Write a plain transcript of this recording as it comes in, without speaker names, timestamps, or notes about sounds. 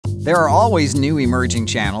There are always new emerging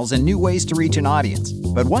channels and new ways to reach an audience,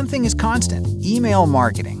 but one thing is constant: email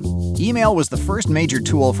marketing. Email was the first major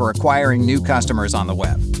tool for acquiring new customers on the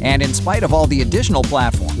web, and in spite of all the additional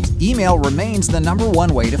platforms, email remains the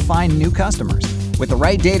 #1 way to find new customers. With the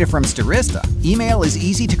right data from Stirista, email is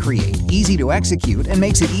easy to create, easy to execute, and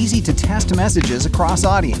makes it easy to test messages across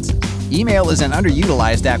audiences. Email is an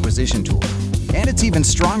underutilized acquisition tool, and it's even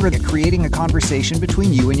stronger at creating a conversation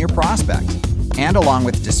between you and your prospects. And along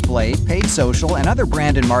with display, paid social, and other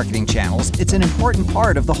brand and marketing channels, it's an important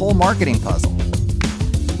part of the whole marketing puzzle.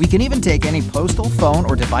 We can even take any postal, phone,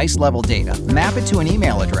 or device-level data, map it to an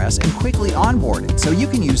email address, and quickly onboard it so you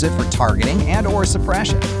can use it for targeting and/or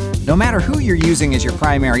suppression. No matter who you're using as your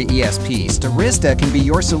primary ESP, Stirista can be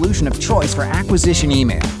your solution of choice for acquisition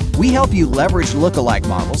email. We help you leverage lookalike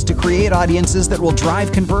models to create audiences that will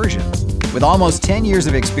drive conversions. With almost 10 years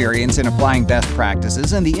of experience in applying best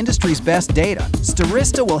practices and the industry's best data,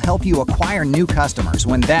 Stirista will help you acquire new customers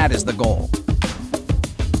when that is the goal.